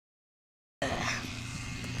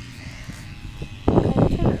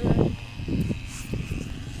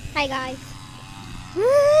Hi guys.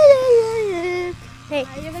 Hey.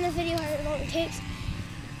 You're gonna video how long it takes.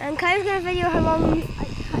 And Kyle's gonna video how long it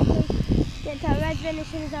takes to get to our resident as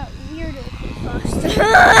soon as that weirdo comes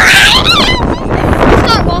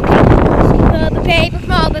Start walking. Small potato,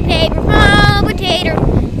 small potato, small potato,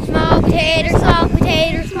 small potato, small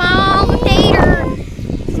potato, small potato,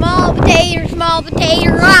 small potato, small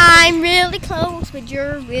potato. I'm really close, but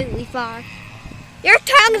you're really far. Your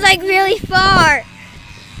tongue's like really far.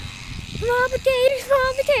 Small potato,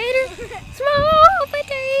 small potato, small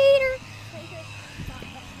potato.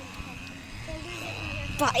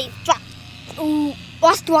 Ooh,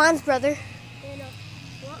 what's Dwan's brother?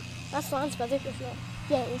 What? That's Dwan's brother. It's not.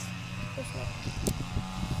 Yeah, it is. It's not.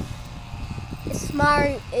 It's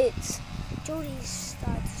smart. It's Jodie's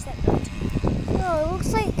dad, stepdad. no. It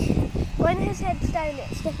looks like when his head's down,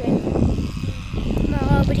 it's different.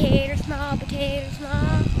 Small potato, small potato,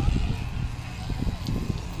 small.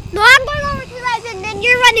 No, I'm going over to that, and then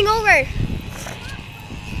you're running over.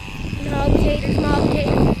 Small potato, small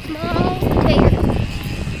potato, small potato.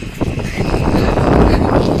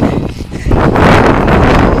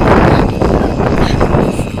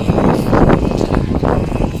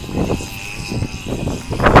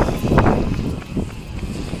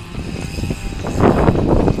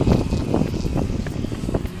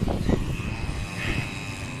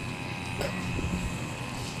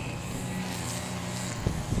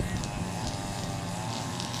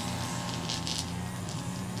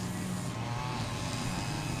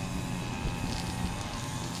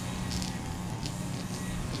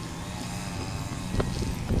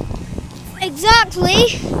 Exactly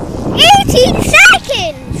 18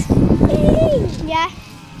 seconds! Yeah.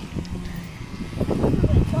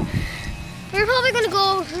 We're probably going to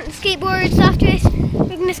go skateboards after this.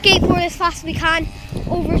 We're going to skateboard as fast as we can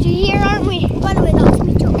over to here, aren't we? By the way, that's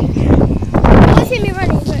me joking. Let's see me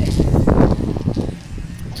running, but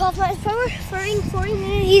 12 miles per hour, 40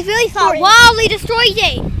 minutes. He's really fast. 40. Wow, they destroyed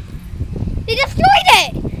it! They destroyed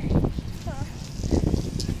it!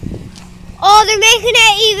 Oh, they're making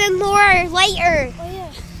it even more lighter. Oh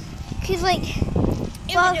yeah. Cause like,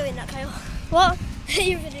 You're well, doing that, Kyle. what?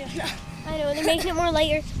 You're doing that. I know, they're making it more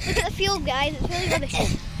lighter. Look at the field, guys. It's really rubbish.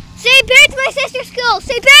 Say boo to my sister's school.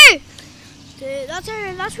 Say boo. Dude, that's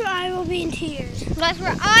where I will be in 2 years. That's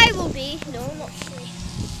where I will be. No, not 3.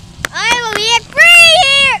 I will be at 3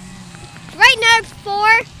 here. Right now it's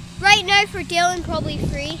 4. Right now for Dylan, probably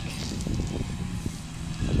 3.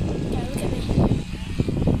 Yeah, look at me.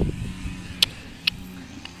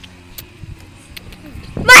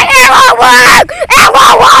 My hair won't work. It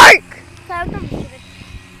won't work. Kyle, don't be stupid.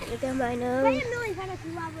 Look at my Wait nose. a million pounds if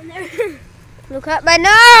you have one there. Look at my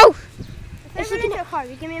nose. If I run into a car,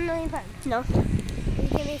 you give me £1 million. No. You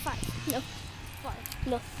give me 5. No. 5.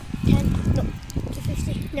 No. 10. No.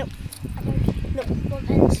 250. No. A pound. No. 1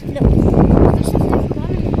 pence. No. That's the thing for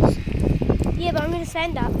diamonds. Yeah, but I'm gonna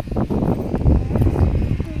send that.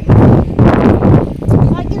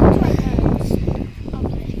 I give it £20. I'll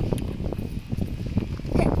pay.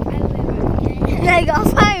 I will pay right. I got a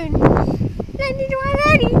phone. Then did you want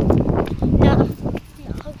money? No. No.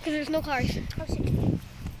 Because there's no cars. How sick.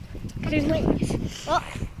 There's no. Oh,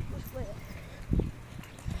 Just wait.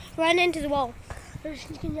 run into the wall. There's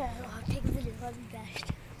something there. I'll take a video. That'd be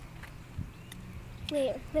best.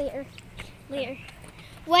 Later.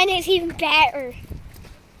 When it's even better.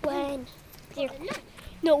 When.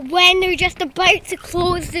 No, when they're just about to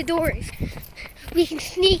close the doors. We can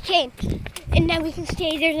sneak in. And then we can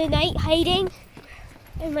stay there the night hiding.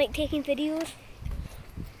 And like taking videos.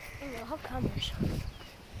 I'll have cameras.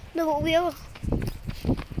 No, but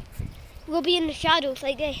we'll be in the shadows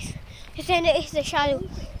like this. Pretend it is the shadow.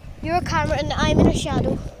 You're a camera and I'm in a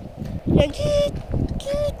shadow. And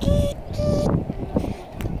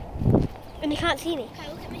you can't see me.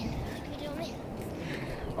 Kyle, look at me. Video me.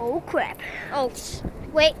 Oh crap. Oh,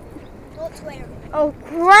 wait. Don't swear. Oh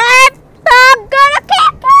crap! I'm gonna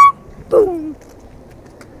kick it! Boom!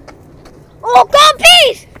 Oh, come,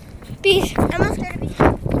 peace! Peace. I'm not scared of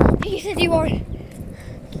me. You said you were.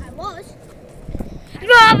 I was.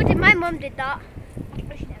 No, but my mum did that.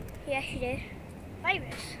 But she never. Yeah, she did.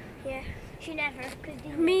 Virus. Yeah. She never.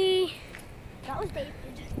 Cause Me. that was David.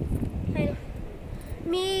 I know.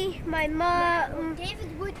 Me, my mum.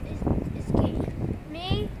 David Wood is gay.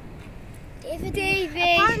 Me. David.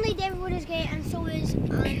 Apparently David Wood is gay, and so is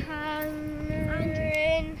Cameron.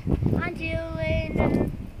 And Dylan.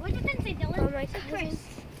 And what did you say, Dylan? all my Say cousins.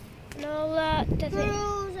 And all that. That's it.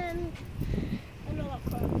 Girls and all that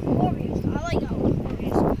crap. Warriors. I like that one.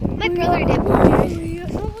 Warriors. My brother did.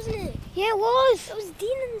 Warriors. No, wasn't it? Yeah, it was. It was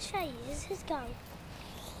Dean and Shay. It's his gang.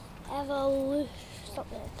 Evolution.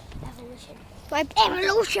 something. Evolution.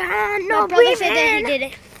 Evolution. No My brother breathing. said that he did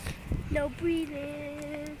it. No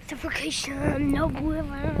breathing. Suffocation. No breathing.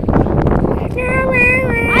 No, I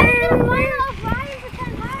was the one off right.